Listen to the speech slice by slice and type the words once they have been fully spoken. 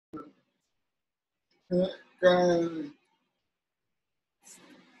Hello.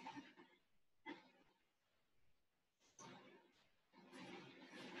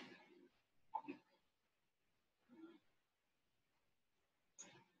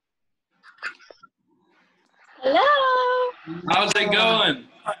 How's it going?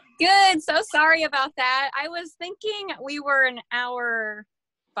 Good. So sorry about that. I was thinking we were an hour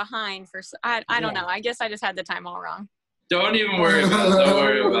behind for, I don't know. I guess I just had the time all wrong. Don't even worry about it. Don't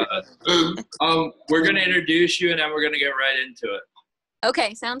worry about it. We're going to introduce you, and then we're going to get right into it.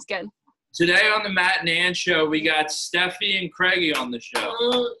 Okay, sounds good. Today on the Matt and Ann show, we got Steffi and Craigie on the show.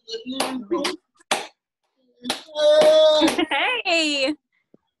 Hey.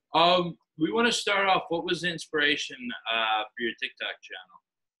 We want to start off. What was the inspiration for your TikTok channel?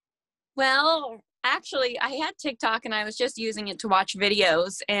 Well, actually, I had TikTok and I was just using it to watch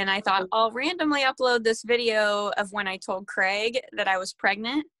videos. And I thought I'll randomly upload this video of when I told Craig that I was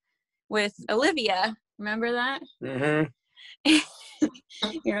pregnant with Olivia. Remember that? Mm-hmm.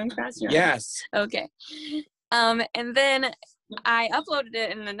 You're uncrossed your eyes. Yes. Okay. And then I uploaded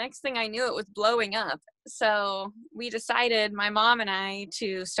it, and the next thing I knew, it was blowing up. So we decided, my mom and I,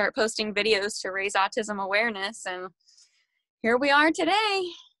 to start posting videos to raise autism awareness, and here we are today.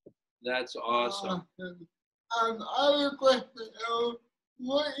 That's awesome. I have a question.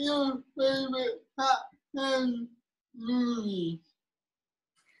 What your favorite top 10 movies?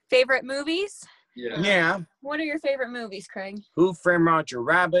 Favorite movies? Yeah. What are your favorite movies, Craig? Who Framed Roger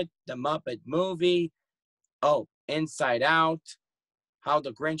Rabbit, The Muppet Movie, Inside Out, How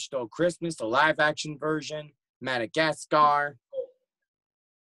the Grinch Stole Christmas, the live-action version, Madagascar.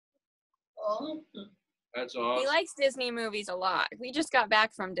 That's awesome. He likes Disney movies a lot. We just got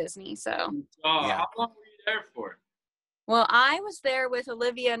back from Disney, so. Yeah. How long were you there for? Well, I was there with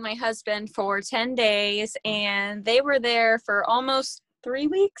Olivia and my husband for 10 days, and they were there for almost 3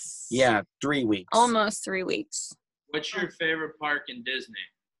 weeks. Yeah, 3 weeks. Almost 3 weeks. What's your favorite park in Disney?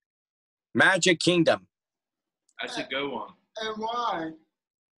 Magic Kingdom. That's a good one. And why?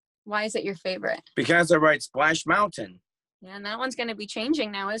 Why is it your favorite? Because I ride Splash Mountain. Yeah, and that one's going to be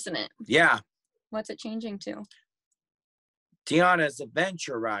changing now, isn't it? Yeah. What's it changing to? Tiana's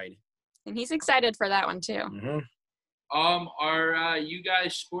Adventure Ride. And he's excited for that one, too. Mm-hmm. Are you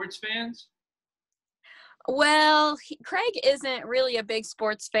guys sports fans? Well, Craig isn't really a big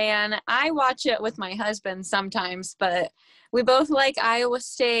sports fan. I watch it with my husband sometimes, but we both like Iowa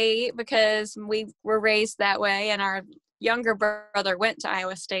State because we were raised that way, and our younger brother went to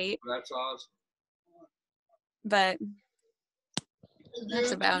Iowa State. That's awesome. But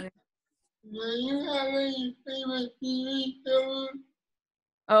that's about it. Do you have any favorite TV shows?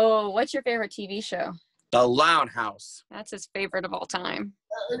 Oh, what's your favorite TV show? The Loud House. That's his favorite of all time.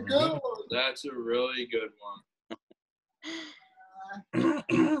 A good one. That's a really good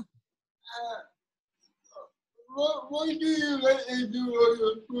one. What do you like to do on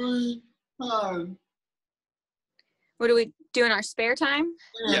your free time? What do we do in our spare time?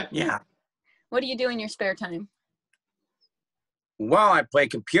 Yeah. What do you do in your spare time? Well, I play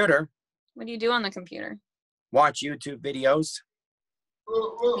computer, What do you do on the computer? watch YouTube videos.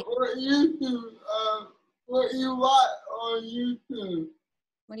 What YouTube? What you watch on YouTube?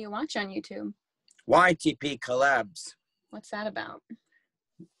 What do you watch on YouTube? YTP collabs. What's that about?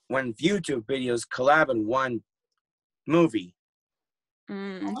 When YouTube videos collab in one movie.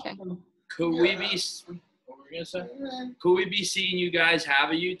 Okay. Could we be? What were we gonna say? Could we be seeing you guys have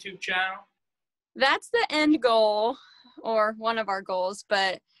a YouTube channel? That's the end goal, or one of our goals,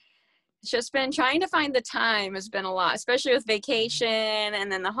 but it's just been trying to find the time has been a lot, especially with vacation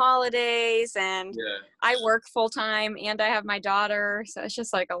and then the holidays, and I work full time and I have my daughter, so it's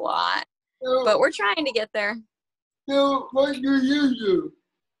just like a lot. But we're trying to get there. So what do you do?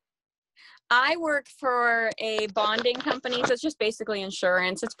 I work for a bonding company, so it's just basically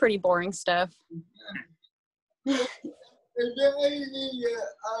insurance. It's pretty boring stuff. Is there anything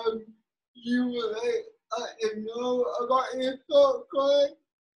that you would like to know about yourself, Craig?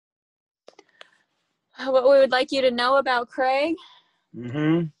 What we would like you to know about Craig?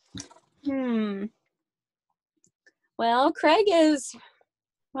 Mm-hmm. Well, Craig is,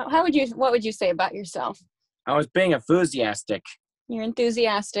 what would you say about yourself? I was being enthusiastic. You're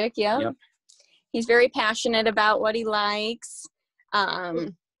enthusiastic, yep. He's very passionate about what he likes. I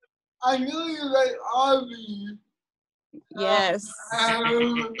know you like Arby's. Yes.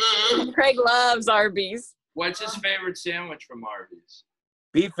 Craig loves Arby's. What's his favorite sandwich from Arby's?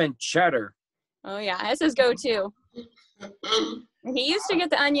 Beef and cheddar. Oh, yeah, that's his go-to. He used to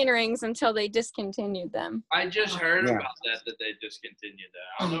get the onion rings until they discontinued them. I just heard about that they discontinued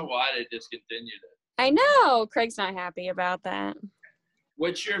that. I don't know why they discontinued it. I know. Craig's not happy about that.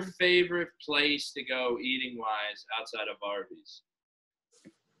 What's your favorite place to go eating-wise outside of Arby's?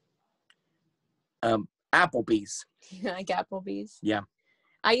 Applebee's. Like Applebee's? Yeah.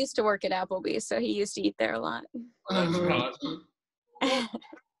 I used to work at Applebee's, so he used to eat there a lot. That's awesome.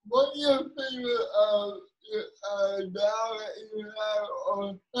 What's your favorite dog that you have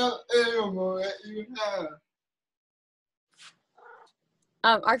or animal that you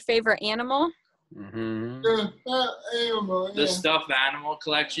have? Our favorite animal? Mm-hmm. The animal. The Yeah. stuffed animal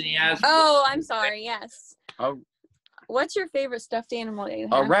collection he has. Oh, I'm sorry. Yes. A, What's your favorite stuffed animal that you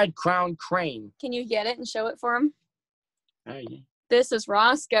a have? red crowned crane. Can you get it and show it for him? Oh, yeah. This is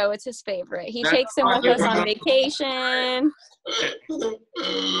Roscoe. It's his favorite. He That's takes him with us on vacation.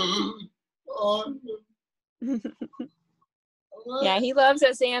 Awesome. Yeah, he loves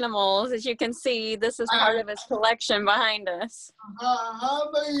us animals. As you can see, this is part of his collection behind us. How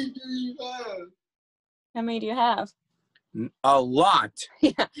many do you have? How many do you have? A lot.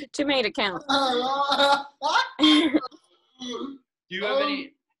 Yeah, too many to count. Do you have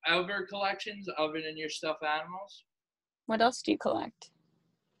any other collections other than your stuffed animals? What else do you collect?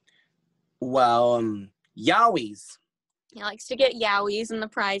 Well, yowies. He likes to get yowies and the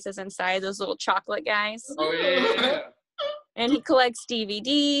prizes inside, those little chocolate guys. Oh, yeah. And he collects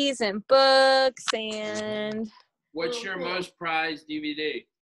DVDs and books and... What's your most prized DVD?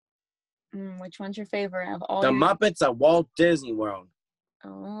 which one's your favorite of all The your... Muppets at Walt Disney World.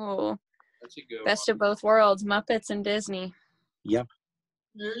 Oh, That's a good best one. of both worlds, Muppets and Disney. Yep.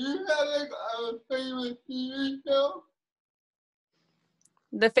 Do you have like a favorite TV show?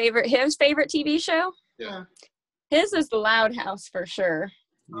 His favorite TV show? Yeah. His is The Loud House for sure.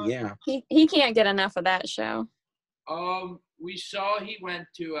 Yeah. He can't get enough of that show. We saw he went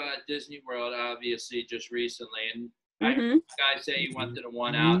to Disney World, obviously, just recently, and Mm-hmm. guys say he went to the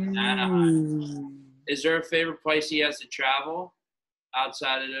one out in Anaheim. Is there a favorite place he has to travel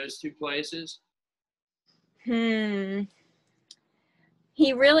outside of those two places? We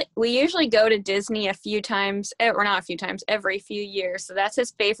usually go to Disney a few times, or not a few times, every few years. So that's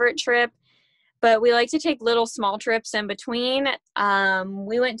his favorite trip. But we like to take little small trips in between.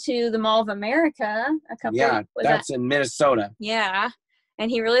 We went to the Mall of America a couple. Yeah, that's in Minnesota. Yeah,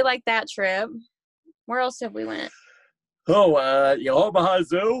 and he really liked that trip. Where else have we went? Oh, your Omaha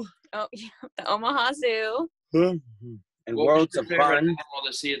Zoo. Oh, yeah, the Omaha Zoo. And What Worlds was of your favorite Fun. animal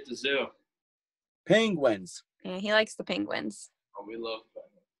to see at the zoo? Penguins. Yeah, he likes the penguins. Oh, we love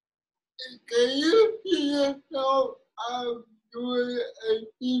penguins. Can you see yourself doing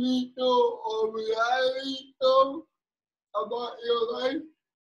a TV show or reality show about your life?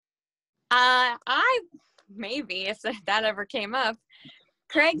 I maybe if that ever came up.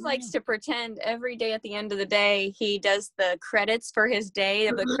 Craig likes to pretend every day at the end of the day he does the credits for his day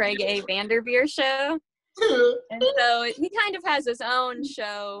of the Craig A. Vanderveer show. And so he kind of has his own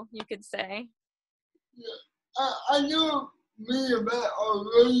show, you could say. I know me and Matt are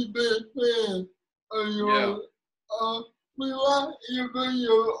really big fans of yours. We watch your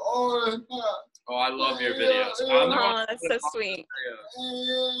videos all the time. Oh, I love your videos. I'm the one Oh, that's so sweet.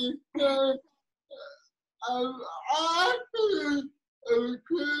 And I actually am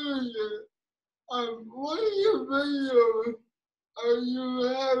curious. What are your videos? Are you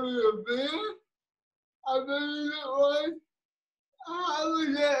having a band? I believe it was. How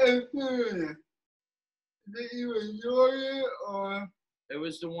was that experience? Did you enjoy it or? It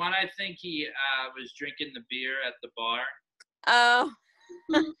was the one I think he was drinking the beer at the bar. Oh,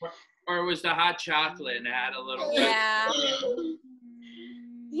 Or it was the hot chocolate and it had a little bit. yeah.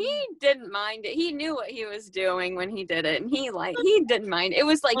 He didn't mind it. He knew what he was doing when he did it, and he didn't mind. It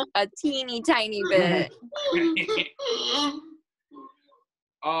was like a teeny tiny bit.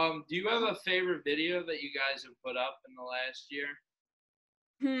 Do you have a favorite video that you guys have put up in the last year?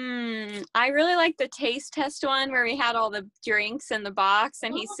 I really like the taste test one where we had all the drinks in the box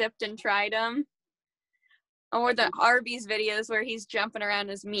and he sipped and tried them. Or the Arby's videos where he's jumping around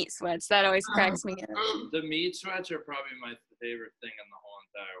his meat sweats. That always cracks me up. The meat sweats are probably my favorite thing in the whole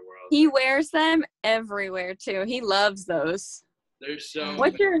entire world. He wears them everywhere too. He loves those. They're so.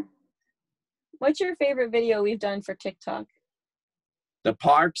 What's your favorite video we've done for TikTok? The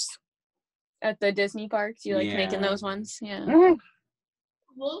parks. At the Disney parks? You like Yeah. making those ones? Yeah.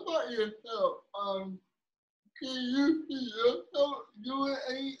 What about yourself? Can you see yourself doing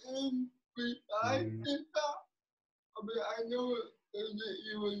anything besides TikTok? I mean, I know that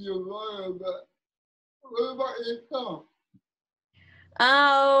you and your brother, but what about yourself?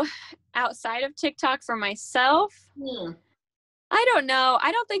 Oh, outside of TikTok for myself? Yeah. I don't know.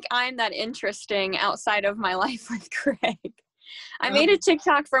 I don't think I'm that interesting outside of my life with Craig. I made a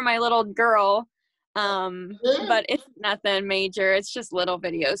TikTok for my little girl But it's nothing major. It's just little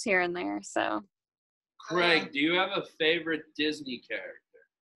videos here and there. So, Craig, do you have a favorite Disney character?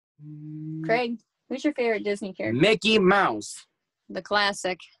 Craig, who's your favorite Disney character? Mickey Mouse. The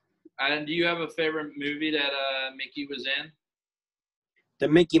classic. And do you have a favorite movie that Mickey was in? The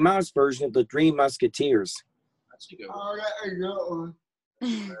Mickey Mouse version of the Three Musketeers. That's a good one. Oh, that's a good one.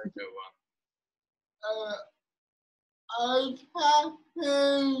 Very good one. I have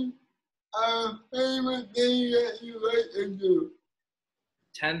a favorite thing that you like to do.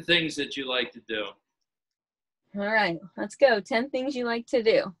 10 things that you like to do. All right, let's go. 10 things you like to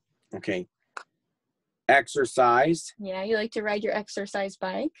do. Okay. Exercise. Yeah, you like to ride your exercise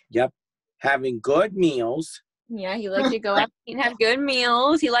bike. Yep. Having good meals. Yeah, you like to go out and have good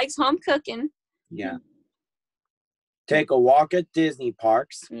meals. He likes home cooking. Yeah. Take a walk at Disney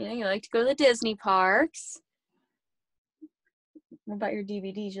parks. Yeah, you like to go to the Disney parks. What about your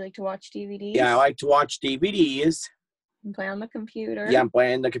DVDs? You like to watch DVDs? Yeah, I like to watch DVDs. And play on the computer. Yeah, I'm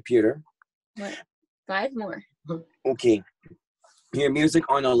playing the computer. What? 5 more. Okay. Hear music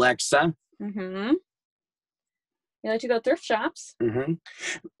on Alexa. Mm-hmm. You like to go thrift shops. Mm-hmm.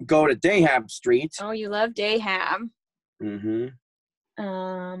 Go to Dahab Street. Oh, you love Dayhab. Mm-hmm.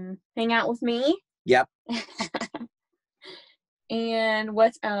 Hang out with me. Yep. And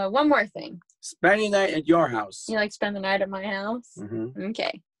what's one more thing? Spending the night at your house. You like to spend the night at my house? Mm-hmm.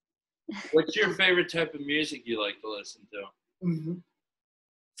 Okay. What's your favorite type of music you like to listen to? Mm-hmm.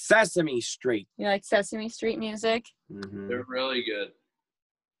 Sesame Street. You like Sesame Street music? Mm-hmm. They're really good.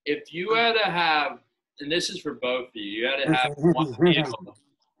 If you had to have, and this is for both of you, you had to have one meal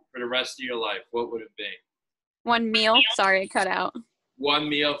for the rest of your life, what would it be? One meal? Sorry, it cut out. One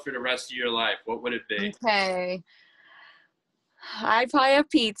meal for the rest of your life, what would it be? Okay. I'd probably have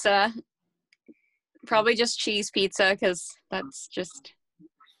pizza. Probably just cheese pizza because that's just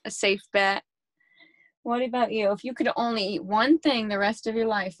a safe bet. What about you? If you could only eat one thing the rest of your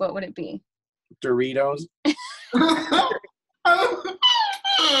life, what would it be? Doritos.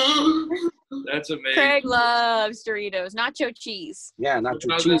 That's amazing. Craig loves Doritos. Nacho cheese. Yeah, not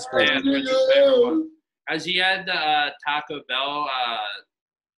your What's cheese your flavor. favorite one? Has he had the Taco Bell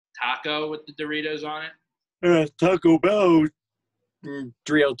taco with the Doritos on it? Taco Bell.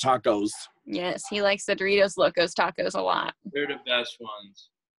 Dorito tacos. Yes, he likes the Doritos Locos Tacos a lot. They're the best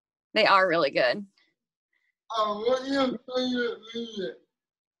ones. They are really good. What's your favorite music?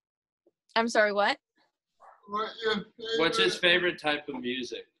 I'm sorry, what? What's his favorite type of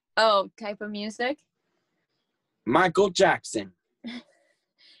music? Oh, type of music? Michael Jackson.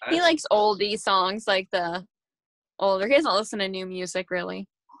 He likes oldie songs, like the older. He doesn't listen to new music, really.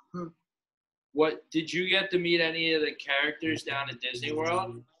 What did you get to meet any of the characters down at Disney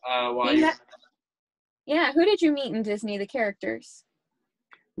World? Yeah, who did you meet in Disney, the characters?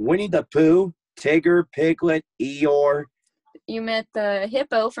 Winnie the Pooh, Tigger, Piglet, Eeyore. You met the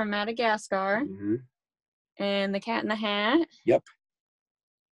hippo from Madagascar Mm-hmm. and the Cat in the Hat. Yep.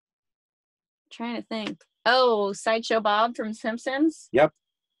 Trying to think. Oh, Sideshow Bob from Simpsons. Yep.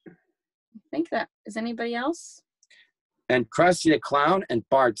 I think that is anybody else. And Krusty the Clown and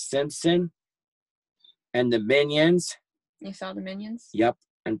Bart Simpson. And the Minions. You saw the Minions. Yep.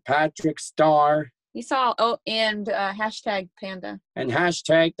 And Patrick Star. You saw and hashtag Panda. And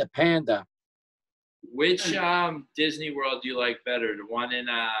hashtag the Panda. Which Disney World do you like better, the one in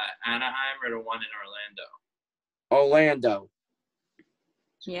Anaheim or the one in Orlando.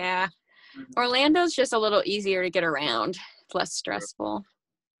 Yeah. Orlando's just a little easier to get around. It's less stressful.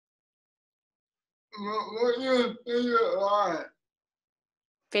 What's your favorite ride?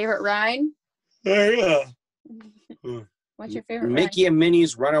 Favorite ride? Yeah. What's your favorite Mickey and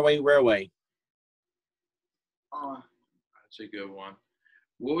Minnie's Runaway Railway. That's a good one.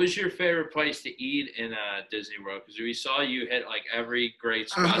 What was your favorite place to eat in Disney World? Because we saw you hit like every great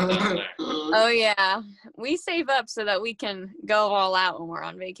spot down there. Oh, yeah. We save up so that we can go all out when we're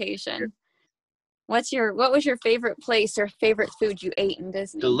on vacation. What was your favorite place or favorite food you ate in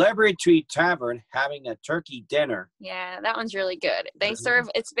Disney? The Liberty Tree Tavern having a turkey dinner. Yeah, that one's really good. They serve,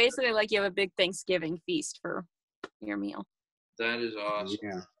 it's basically like you have a big Thanksgiving feast for your meal. That is awesome.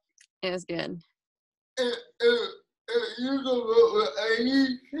 Yeah. It was good. If you could work with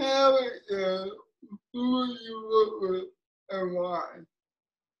any character, who would you work with and why?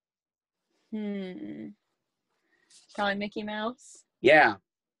 Probably Mickey Mouse. Yeah.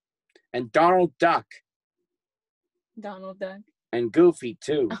 And Donald Duck. Donald Duck. And Goofy,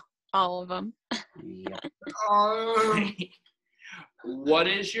 too. All of them. Yeah. What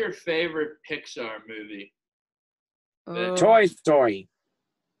is your favorite Pixar movie? Toy Story.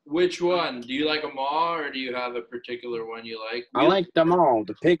 Which one? Do you like them all, or do you have a particular one you like? I like them all,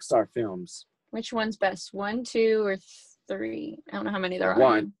 the Pixar films. Which one's best? 1, 2, or 3? I don't know how many there are.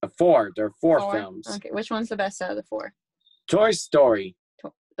 1, 4. There are 4 films. Okay, which one's the best out of the 4? Toy Story.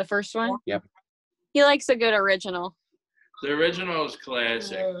 The first one? Yep. He likes a good original. The original is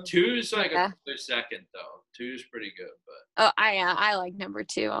classic. Yeah. 2's like a close second though. 2's pretty good, but. Oh, I like number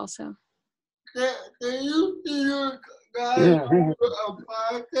 2 also. Can you see your guys do a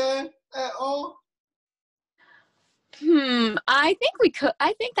podcast at all? I think we could.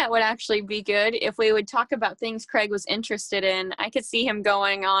 I think that would actually be good if we would talk about things Craig was interested in. I could see him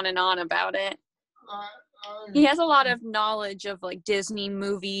going on and on about it. He has a lot of knowledge of like Disney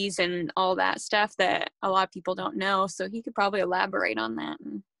movies and all that stuff that a lot of people don't know, so he could probably elaborate on that.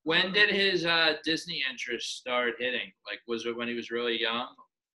 When did his Disney interest start hitting? Like, was it when he was really young?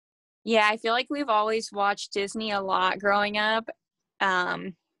 Yeah, I feel like we've always watched Disney a lot growing up.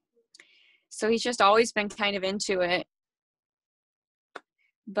 So he's just always been kind of into it.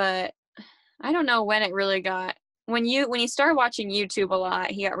 But I don't know when it really got. When he started watching YouTube a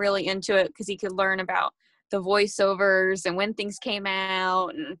lot, he got really into it because he could learn about the voiceovers and when things came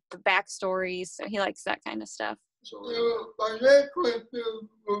out and the backstories. So he likes that kind of stuff. So my next question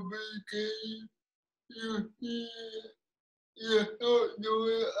would be, can you start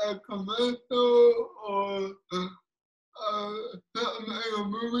doing a commercial or something in a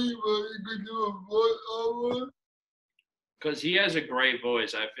movie where you could do a voiceover? Because he has a great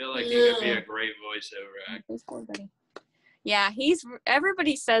voice. I feel like he could be a great voiceover actor. Yeah,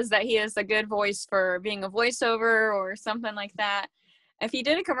 everybody says that he has a good voice for being a voiceover or something like that. If he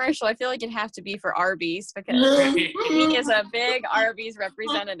did a commercial, I feel like it'd have to be for Arby's because he is a big Arby's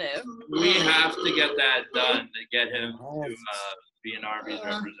representative. We have to get that done to get him to be an Arby's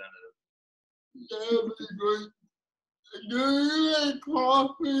representative. That would be great. Do you like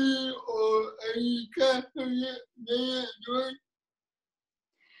coffee or any caffeine drink?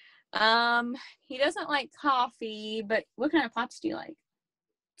 He doesn't like coffee, but what kind of pops do you like?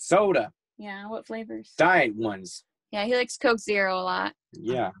 Soda. Yeah, what flavors? Diet ones. Yeah, he likes Coke Zero a lot.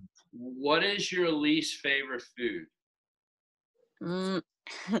 Yeah. What is your least favorite food?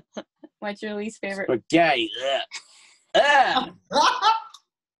 What's your least favorite? Spaghetti. Ugh.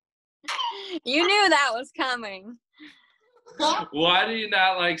 You knew that was coming. Why do you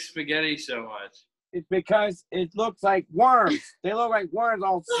not like spaghetti so much? It's because it looks like worms. They look like worms,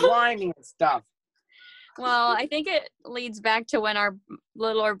 all slimy and stuff. Well, I think it leads back to when our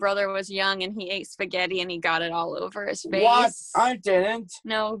littler brother was young and he ate spaghetti and he got it all over his face. What? I didn't.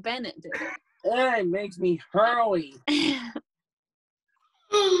 No, Bennett did it. It makes me hurly.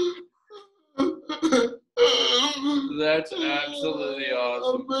 That's absolutely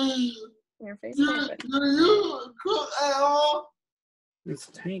awesome. Your face. Do you cook at all?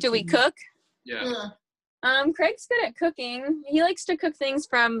 Do we cook? Yeah. Craig's good at cooking. He likes to cook things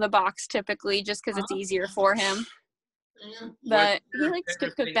from the box typically just because it's easier for him. But he likes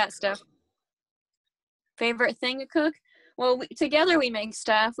to cook that stuff. Favorite thing to cook? Well, together we make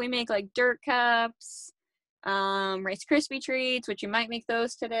stuff. We make like dirt cups, Rice Krispie treats, which you might make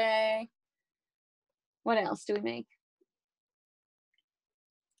those today. What else do we make?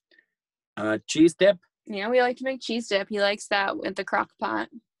 Cheese dip. Yeah, we like to make cheese dip. He likes that with the crock pot.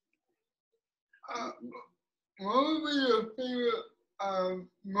 What would be your favorite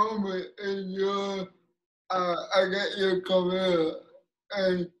moment in your, I get your career?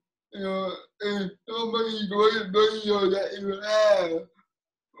 And, you know, in so many great videos that you have,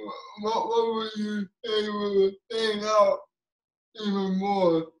 what would you say would stand out even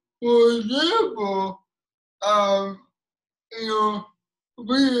more? For example, you know,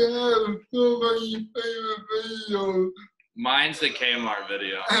 we have so many favorite videos. Mine's the Kmart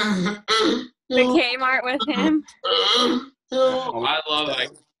video. The Kmart with him. I love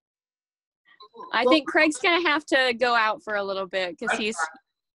it. I think Craig's gonna have to go out for a little bit because he's.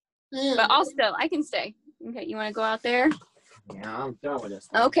 But I can stay. Okay, you want to go out there? Yeah, I'm done with this.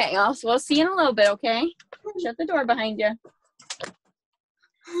 Okay, we'll see you in a little bit. Okay, shut the door behind you.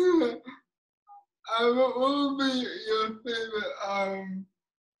 What would be your favorite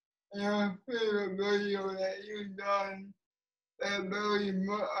video that you've done that really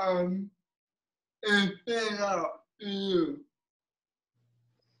it stand out to you?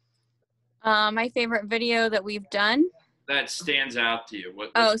 My favorite video that we've done. That stands out to you.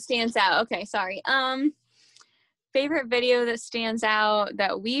 Stands out. Okay, sorry. Favorite video that stands out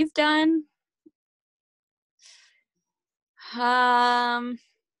that we've done. I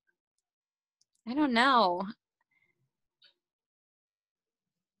don't know.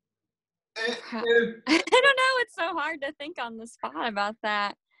 I don't know. It's so hard to think on the spot about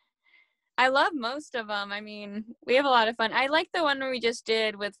that. I love most of them. I mean, we have a lot of fun. I like the one we just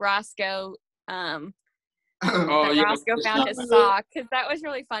did with Roscoe Oh, yeah. Roscoe found his sock, because that was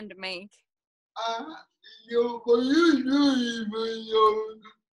really fun to make. When you do these videos,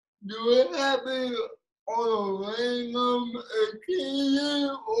 do it happen on a random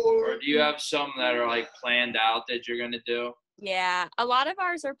occasion, Or do you have some that are like planned out that you're gonna do? Yeah, a lot of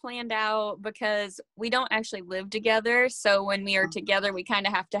ours are planned out because we don't actually live together. So when we are together, we kind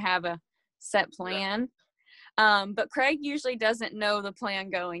of have to have a set plan. But Craig usually doesn't know the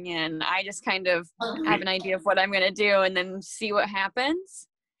plan going in. I just kind of have an idea of what I'm going to do and then see what happens.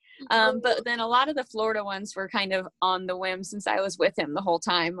 But then a lot of the Florida ones were kind of on the whim since I was with him the whole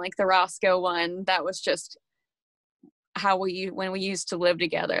time. Like the Roscoe one, that was just how when we used to live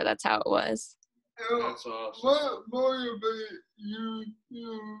together. That's how it was. That's awesome. What motivates you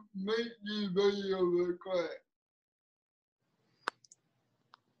to make these videos with Craig?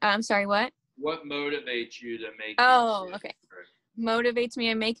 I'm sorry, what? What motivates you to make? Oh, okay. Motivates me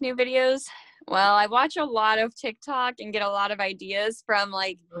to make new videos? Well, I watch a lot of TikTok and get a lot of ideas from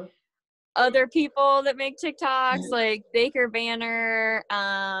like other people that make TikToks, like Baker Banner,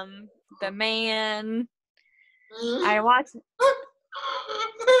 The Man. I watch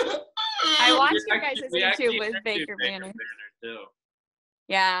your guys' YouTube with Baker Banner. Too.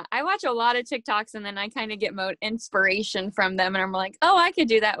 Yeah, I watch a lot of TikToks and then I kind of get inspiration from them, and I'm like, oh, I could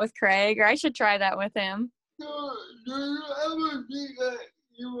do that with Craig, or I should try that with him. So, do you ever think that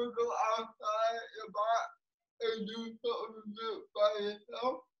you would go outside and do something by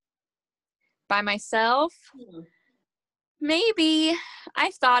yourself? By myself? Yeah. Maybe.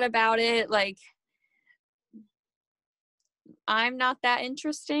 I've thought about it. Like, I'm not that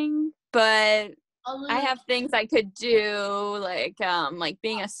interesting, but I have things I could do, like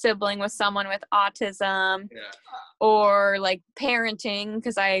being a sibling with someone with autism, or like parenting,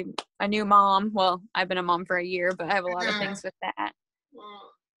 because I'm a new mom. Well, I've been a mom for a year, but I have a lot of things with that.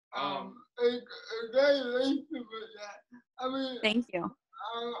 Congratulations with that. I mean, thank you.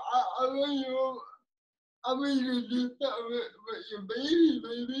 I mean, you can do something with your baby,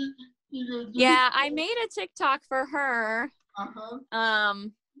 maybe. Yeah, I made a TikTok for her.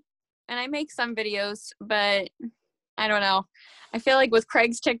 And I make some videos, but I don't know. I feel like with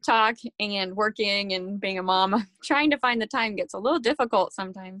Craig's TikTok and working and being a mom, trying to find the time gets a little difficult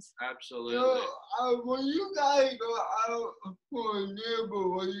sometimes. Absolutely. When you guys go out, for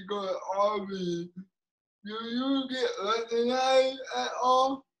example, when you go to Arby's, do you get recognized at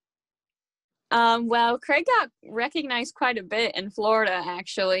all? Well, Craig got recognized quite a bit in Florida,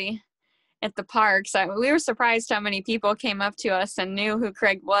 actually, at the parks. We were surprised how many people came up to us and knew who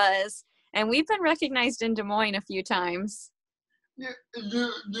Craig was. And we've been recognized in Des Moines a few times. Yeah,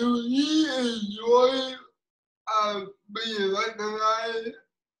 do he enjoy being recognized?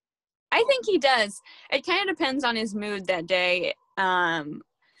 I think he does. It kind of depends on his mood that day. If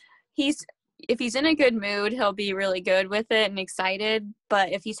he's in a good mood, he'll be really good with it and excited.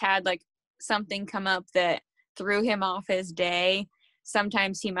 But if he's had like something come up that threw him off his day,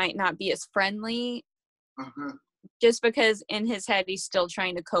 sometimes he might not be as friendly, just because in his head he's still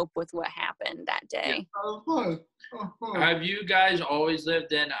trying to cope with what happened that day. Have you guys always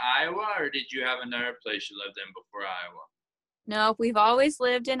lived in Iowa, or did you have another place you lived in before Iowa? No, we've always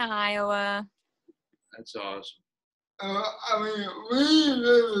lived in Iowa. That's awesome. I mean, we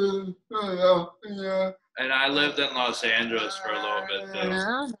live in Philadelphia. And I lived in Los Angeles for a little bit too.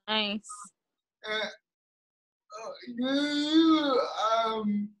 Oh, nice.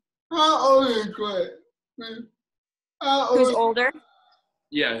 How old is Craig? Who's older?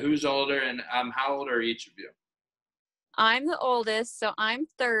 Yeah, who's older, and how old are each of you? I'm the oldest, so I'm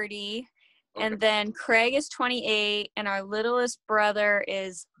 30, and then Craig is 28, and our littlest brother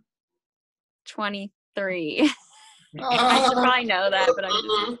is 23. I should probably know that, but I'm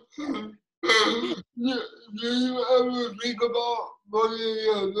just... Do you ever think about putting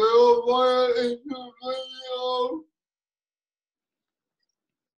your little brother into video?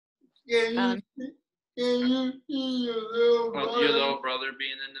 Can you see your little brother? Your little brother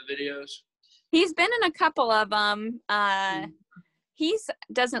being in the videos? He's been in a couple of them. He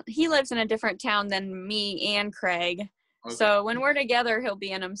lives in a different town than me and Craig. Okay. So when we're together, he'll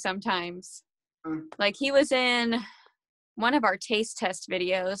be in them sometimes. Like he was in one of our taste test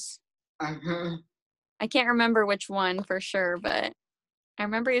videos. I can't remember which one for sure, but I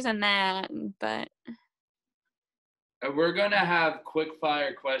remember he was in that. But we're going to have quick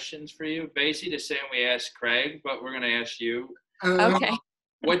fire questions for you. Basically the same we asked Craig, but we're going to ask you. Okay.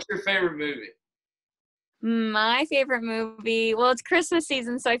 What's your favorite movie? My favorite movie, well, it's Christmas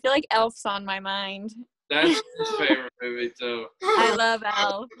season, so I feel like Elf's on my mind. That's his favorite movie, too. I love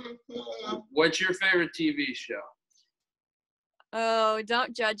Elf. What's your favorite TV show? Oh,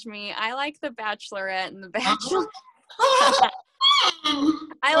 don't judge me. I like The Bachelorette and The Bachelor.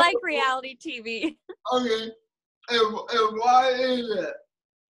 I like reality TV. Okay. And why is that?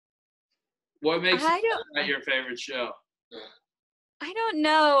 What makes it your favorite show? I don't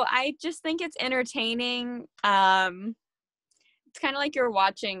know. I just think it's entertaining. It's kind of like you're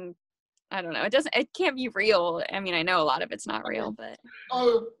watching. I don't know. It can't be real. I mean, I know a lot of it's not real, but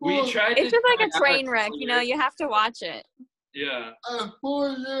it's just like a train wreck. You know, you have to watch it. Yeah. For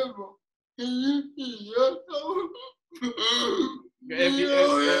example, can you see yourself?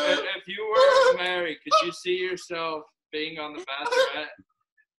 If you were married, could you see yourself being on The Bachelorette?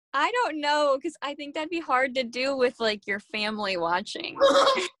 I don't know, because I think that'd be hard to do with like your family watching.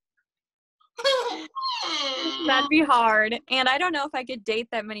 That'd be hard. And I don't know if I could date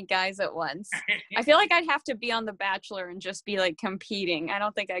that many guys at once. I feel like I'd have to be on The Bachelor and just be like competing. I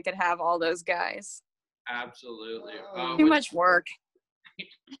don't think I could have all those guys. Absolutely. Too much work.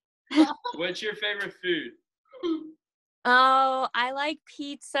 What's your favorite food? Oh, I like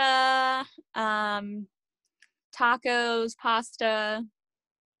pizza, tacos, pasta.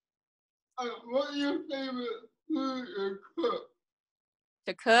 What's your favorite food to cook?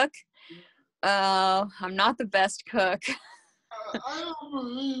 To cook? Oh, I'm not the best cook. I don't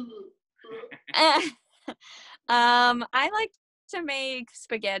believe it. I like to make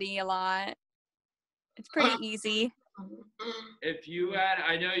spaghetti a lot. It's pretty easy. If you had,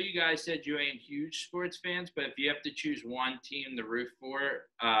 I know you guys said you ain't huge sports fans, but if you have to choose one team to root for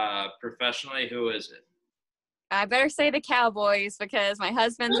professionally, who is it? I better say the Cowboys because my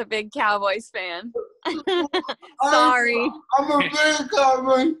husband's a big Cowboys fan. Sorry. I'm a big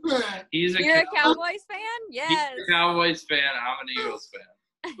Cowboys fan. You're a Cowboys fan? Yes. He's a Cowboys fan. I'm an Eagles fan.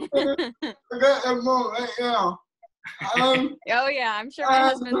 I got that moment right now. Oh yeah, I'm sure my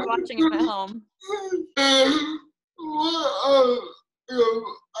husband's watching him at home.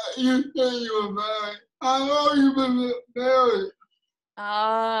 You say you were married. How long you been married?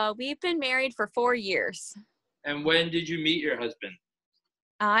 We've been married for 4 years. And when did you meet your husband?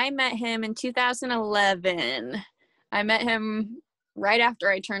 I met him in 2011. I met him right after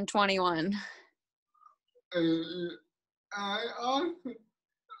I turned 21.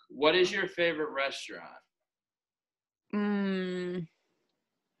 What is your favorite restaurant?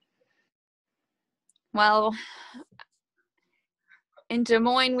 Well, in Des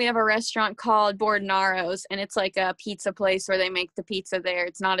Moines, we have a restaurant called Bordonaro's, and it's like a pizza place where they make the pizza there.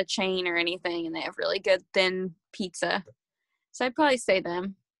 It's not a chain or anything, and they have really good thin pizza. So I'd probably say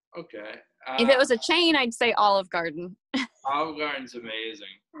them. Okay. If it was a chain, I'd say Olive Garden. Olive Garden's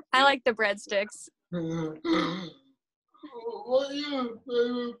amazing. I like the breadsticks. What is your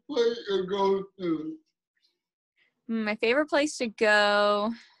favorite place to go to? My favorite place to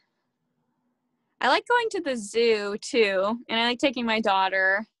go. I like going to the zoo too, and I like taking my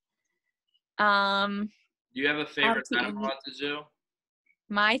daughter. Do you have a favorite animal at the zoo?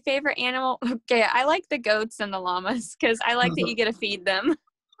 My favorite animal? Okay, I like the goats and the llamas because I like that you get to feed them.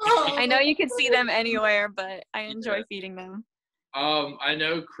 I know you can see them anywhere, but I enjoy feeding them. I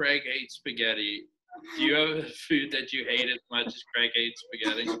know Craig hates spaghetti. Do you have a food that you hate as much as Craig hates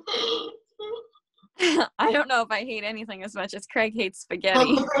spaghetti? I don't know if I hate anything as much as Craig hates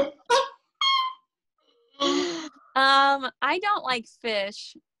spaghetti. I don't like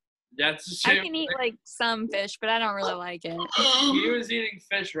fish. That's the same. I can eat like some fish, but I don't really like it. He was eating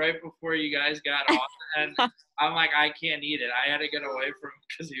fish right before you guys got on, and I'm like, I can't eat it. I had to get away from him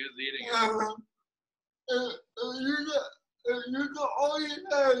because he was eating it. You can only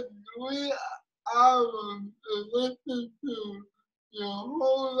have 3 albums to listen to your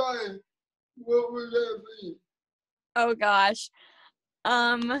whole life. What would that be? Oh gosh.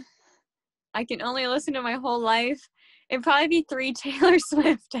 I can only listen to my whole life. It'd probably be 3 Taylor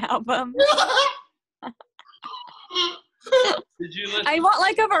Swift albums. Did you listen? I want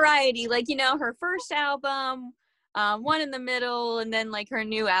like a variety, like, you know, her first album, one in the middle, and then like her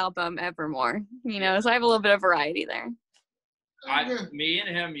new album, Evermore. You know, so I have a little bit of variety there. Me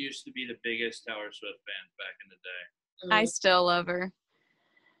and him used to be the biggest Taylor Swift fans back in the day. I still love her.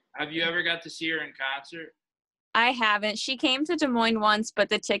 Have you ever got to see her in concert? I haven't. She came to Des Moines once, but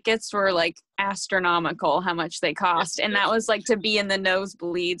the tickets were like astronomical how much they cost. And that was like to be in the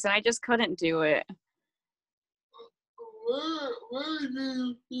nosebleeds, and I just couldn't do it. Where do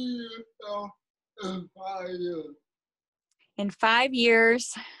you see yourself in 5 years? In 5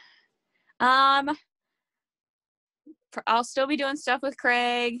 years, I'll still be doing stuff with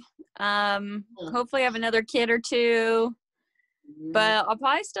Craig. Hopefully have another kid or 2. But I'll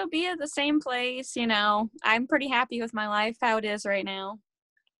probably still be at the same place, you know. I'm pretty happy with my life, how it is right now.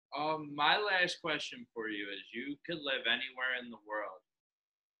 My last question for you is: you could live anywhere in the world.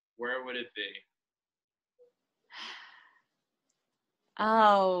 Where would it be?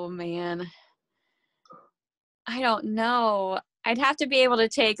 Oh man, I don't know. I'd have to be able to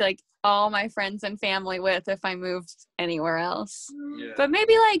take like all my friends and family with if I moved anywhere else. Yeah. But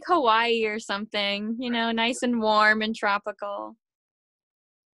maybe like Hawaii or something, you know, nice and warm and tropical.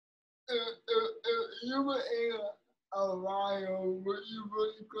 If you were in a lion, would you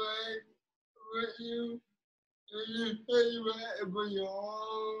bring Craig with you? And you say you had to bring your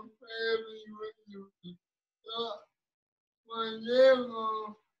whole family with you. So, when you're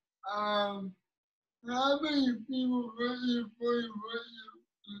gone, how many people would you bring with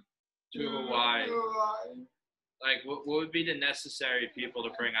you To Hawaii. Like, what would be the necessary people to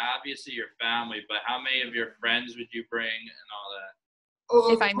bring? Obviously, your family, but how many of your friends would you bring and all that?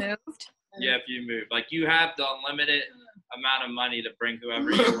 If I moved? Yeah, if you move. Like, you have the unlimited amount of money to bring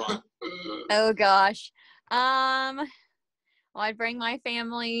whoever you want. Oh gosh. Well, I'd bring my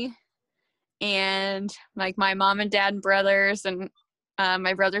family and like my mom and dad and brothers and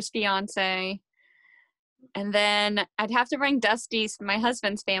my brother's fiance. And then I'd have to bring Dusty's, my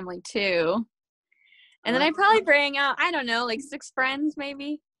husband's family too. And then I'd probably bring out, I don't know, like 6 friends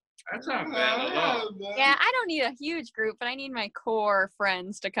maybe. That's not bad at all. Yeah, I don't need a huge group, but I need my core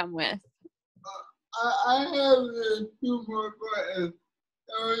friends to come with. I have 2 more questions.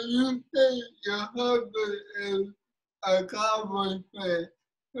 You say your husband is a Cowboys fan.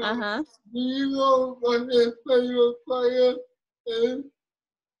 Uh-huh. Do you know what his favorite player is?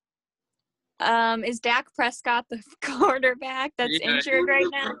 Is Dak Prescott the quarterback that's injured right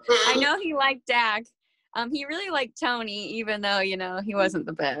now? I know he liked Dak. He really liked Tony, even though, you know, he wasn't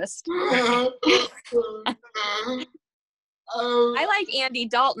the best. I like Andy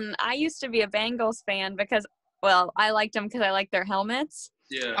Dalton. I used to be a Bengals fan because, well, I liked them because I liked their helmets.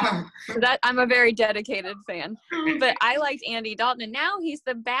 Yeah. So that I'm a very dedicated fan. But I liked Andy Dalton, and now he's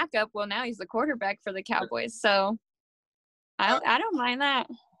the backup. Well, now he's the quarterback for the Cowboys. So I don't mind that.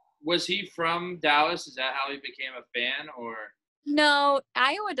 Was he from Dallas? Is that how he became a fan, or? No,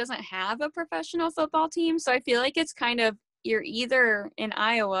 Iowa doesn't have a professional football team, so I feel like it's kind of, you're either in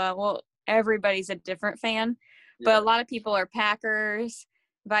Iowa, well, everybody's a different fan, but a lot of people are Packers,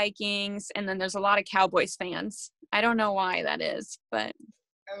 Vikings, and then there's a lot of Cowboys fans. I don't know why that is, but.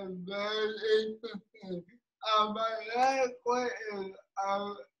 Very interesting. My last question,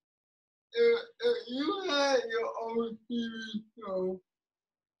 if you had your own TV show,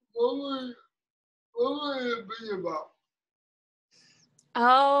 what would it be about?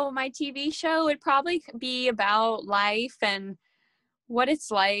 Oh, my TV show would probably be about life and what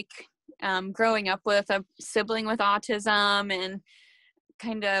it's like growing up with a sibling with autism and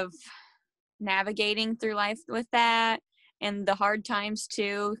kind of navigating through life with that and the hard times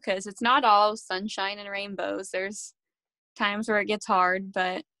too, because it's not all sunshine and rainbows. There's times where it gets hard,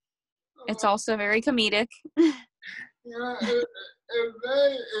 but it's also very comedic. Yeah, it's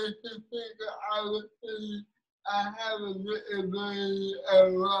very interesting that I would say I have a disability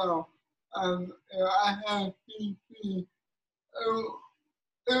as well. I have CP.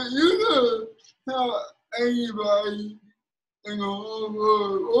 If you could tell anybody in the whole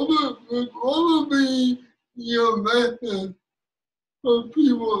world, what would be your message for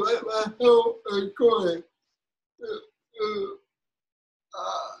people that my health is good?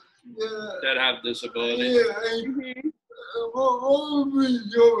 That have disability. Yeah, what would be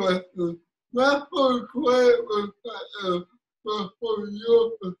your message? Not for Craig perspective, but for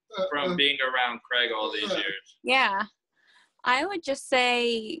your perspective. From being around Craig all these years. Yeah. I would just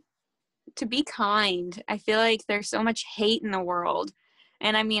say to be kind. I feel like there's so much hate in the world.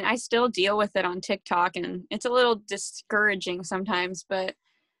 And I mean, I still deal with it on TikTok and it's a little discouraging sometimes, but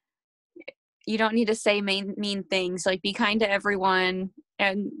you don't need to say mean things. Like, be kind to everyone,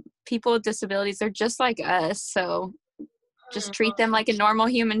 and people with disabilities, they're just like us. So just treat them like a normal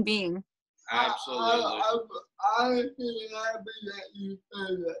human being. Absolutely. I'm happy that you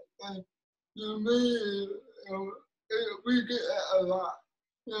said that. To me, we get that a lot.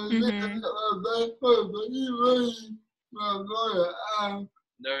 No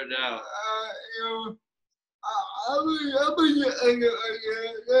doubt. I'll be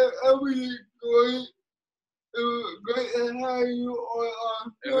great. It was great to have you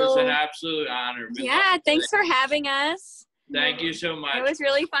on. It was an absolute honor. Yeah, thanks for having us. Thank you so much. It was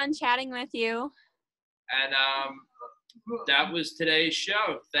really fun chatting with you. And that was today's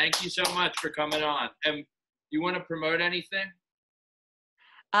show. Thank you so much for coming on. And you want to promote anything?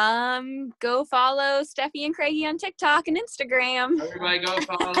 Go follow Steffi and Craigie on TikTok and Instagram. Everybody go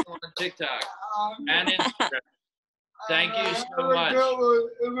follow them on TikTok and Instagram. Thank you so much.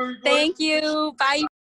 Thank you. Bye.